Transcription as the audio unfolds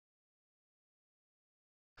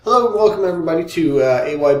Hello and welcome everybody to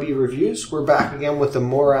AYB Reviews. We're back again with the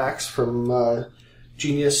Mordax from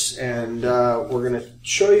Genius, and we're going to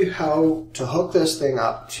show you how to hook this thing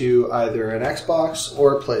up to either an Xbox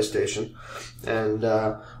or a PlayStation, and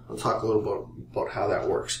I'll talk a little bit about how that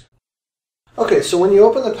works. Okay, so when you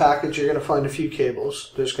open the package, you're going to find a few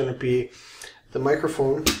cables. There's going to be the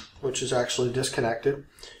microphone, which is actually disconnected.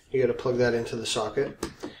 You got to plug that into the socket,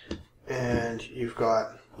 and you've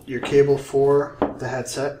got your cable for the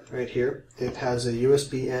headset right here. It has a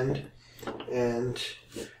USB end and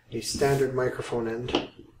a standard microphone end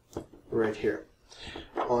right here.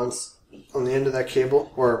 On the end of that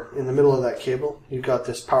cable, or in the middle of that cable, you've got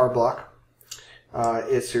this power block.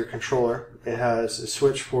 It's your controller. It has a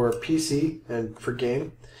switch for PC and for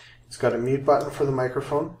game. It's got a mute button for the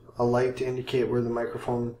microphone, a light to indicate where the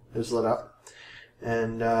microphone is lit up,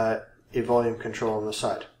 and a volume control on the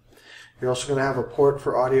side. You're also going to have a port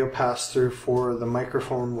for audio pass-through for the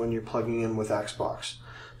microphone when you're plugging in with Xbox.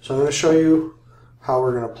 So I'm going to show you how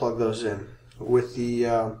we're going to plug those in with the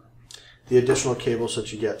additional cables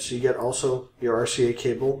that you get. So you get also your RCA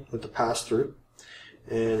cable with the pass-through,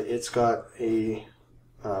 and it's got a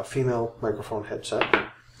female microphone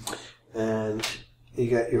headset. And you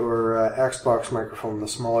get your Xbox microphone, the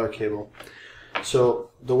smaller cable.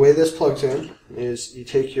 So the way this plugs in is you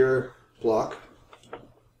take your block,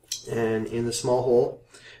 and in the small hole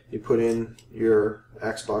you put in your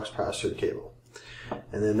Xbox pass-through cable,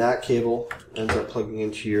 and then that cable ends up plugging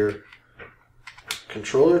into your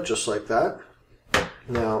controller just like that.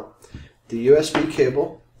 Now the USB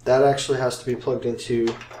cable, that actually has to be plugged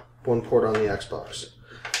into one port on the Xbox.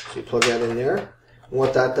 So you plug that in there, and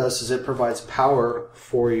what that does is it provides power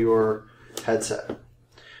for your headset.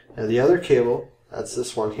 Now the other cable, that's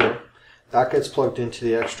this one here, that gets plugged into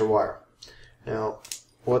the extra wire. Now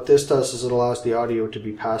what this does is it allows the audio to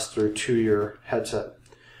be passed through to your headset.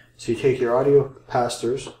 So you take your audio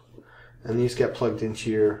pass-throughs, and these get plugged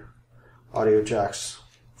into your audio jacks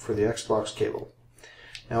for the Xbox cable.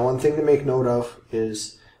 Now one thing to make note of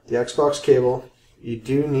is the Xbox cable, you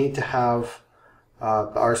do need to have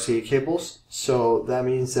RCA cables. So that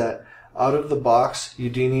means that out of the box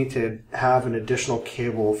you do need to have an additional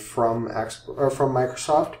cable from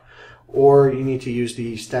Microsoft, or you need to use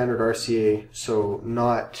the standard RCA, so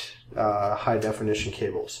not high definition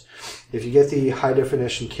cables. If you get the high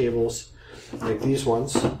definition cables like these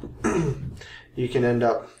ones, you can end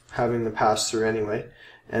up having the pass through anyway.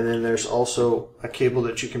 And then there's also a cable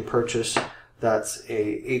that you can purchase that's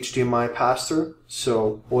a HDMI pass through.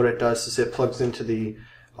 So what it does is it plugs into the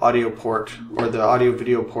audio port, or the audio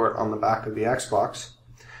video port on the back of the Xbox,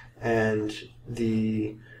 and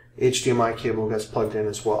the HDMI cable gets plugged in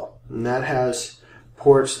as well. And that has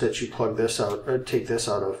ports that you plug this out, or take this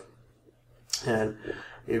out of. And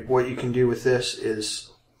what you can do with this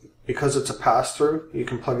is, because it's a pass-through, you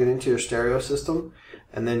can plug it into your stereo system,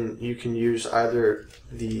 and then you can use either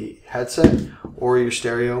the headset or your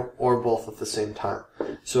stereo, or both at the same time.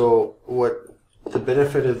 So what the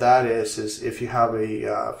benefit of that is if you have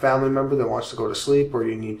a family member that wants to go to sleep, or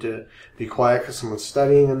you need to be quiet because someone's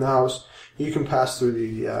studying in the house, you can pass through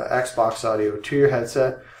the Xbox audio to your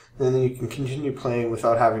headset, and then you can continue playing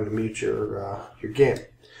without having to mute your game.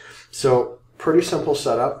 So pretty simple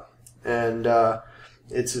setup, and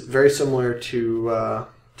it's very similar to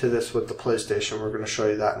this with the PlayStation. We're going to show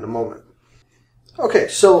you that in a moment. Okay,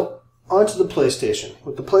 so onto the PlayStation.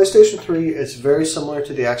 With the PlayStation 3, it's very similar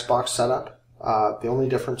to the Xbox setup. The only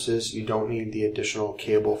difference is you don't need the additional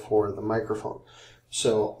cable for the microphone.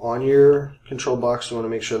 So on your control box, you want to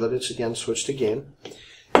make sure that it's again switched to game,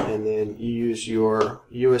 and then you use your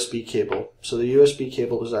USB cable. So the USB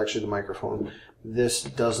cable is actually the microphone. This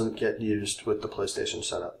doesn't get used with the PlayStation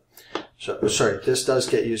setup. So, sorry, this does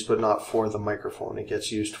get used, but not for the microphone. It gets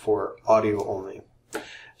used for audio only.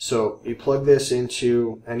 So you plug this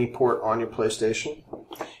into any port on your PlayStation,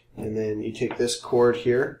 and then you take this cord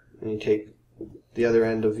here, and you take the other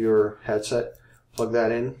end of your headset, plug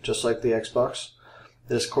that in, just like the Xbox.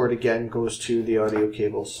 This cord again goes to the audio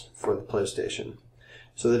cables for the PlayStation.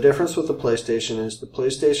 So the difference with the PlayStation is the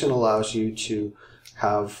PlayStation allows you to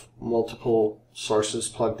have multiple sources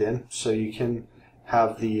plugged in, so you can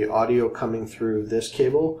have the audio coming through this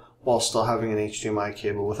cable while still having an HDMI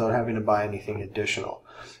cable without having to buy anything additional.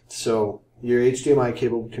 So your HDMI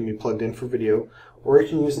cable can be plugged in for video, or you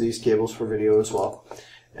can use these cables for video as well.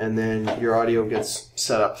 And then your audio gets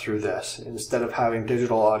set up through this. Instead of having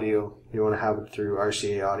digital audio, you want to have it through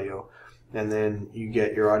RCA audio, and then you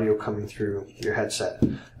get your audio coming through your headset.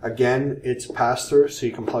 Again, it's pass-through, so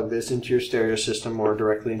you can plug this into your stereo system or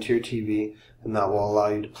directly into your TV, and that will allow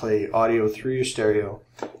you to play audio through your stereo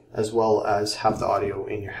as well as have the audio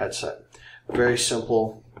in your headset. Very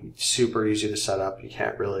simple, super easy to set up. You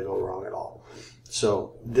can't really go wrong at all.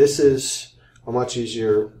 So this is a much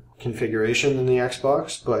easier configuration than the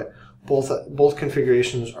Xbox, but both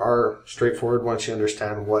configurations are straightforward once you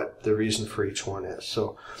understand what the reason for each one is.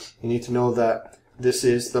 So you need to know that this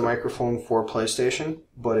is the microphone for PlayStation,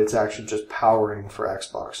 but it's actually just powering for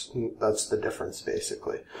Xbox. That's the difference,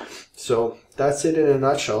 basically. So that's it in a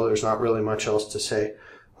nutshell. There's not really much else to say.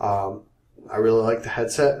 I really like the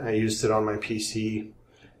headset. I used it on my PC,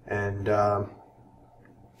 and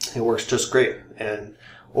it works just great. And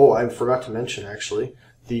I forgot to mention, actually,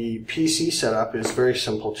 the PC setup is very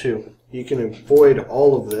simple too. You can avoid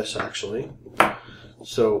all of this, actually.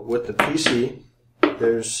 So with the PC,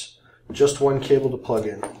 there's just one cable to plug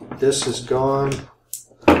in. This is gone.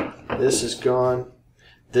 This is gone.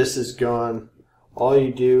 This is gone. All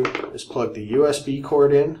you do is plug the USB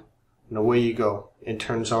cord in, and away you go. It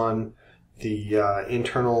turns on the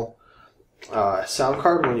internal sound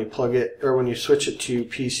card when you plug it, or when you switch it to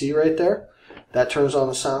PC right there. That turns on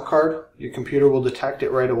the sound card. Your computer will detect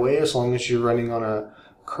it right away as long as you're running on a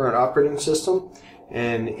current operating system,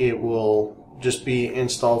 and it will just be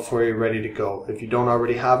installed for you, ready to go. If you don't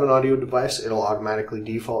already have an audio device, it'll automatically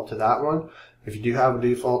default to that one. If you do have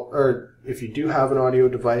an audio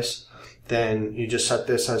device, then you just set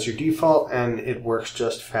this as your default, and it works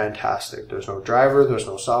just fantastic. There's no driver, there's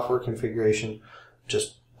no software configuration.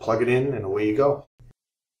 Just plug it in and away you go.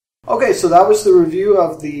 Okay, so that was the review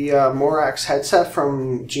of the Mordax headset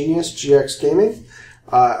from Genius GX-Gaming.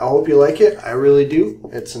 I hope you like it. I really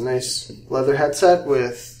do. It's a nice leather headset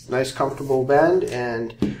with nice comfortable band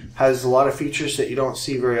and has a lot of features that you don't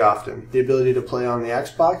see very often. The ability to play on the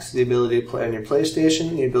Xbox, the ability to play on your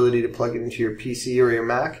PlayStation, the ability to plug it into your PC or your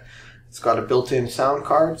Mac. It's got a built-in sound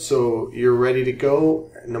card, so you're ready to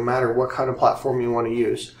go no matter what kind of platform you want to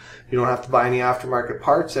use. You don't have to buy any aftermarket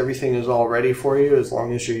parts. Everything is all ready for you as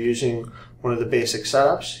long as you're using one of the basic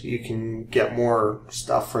setups. You can get more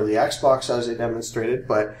stuff for the Xbox as I demonstrated,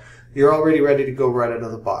 but you're already ready to go right out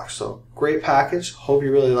of the box. So great package. Hope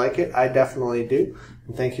you really like it. I definitely do.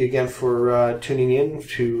 And thank you again for tuning in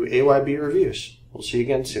to AYB Reviews. We'll see you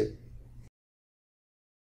again soon.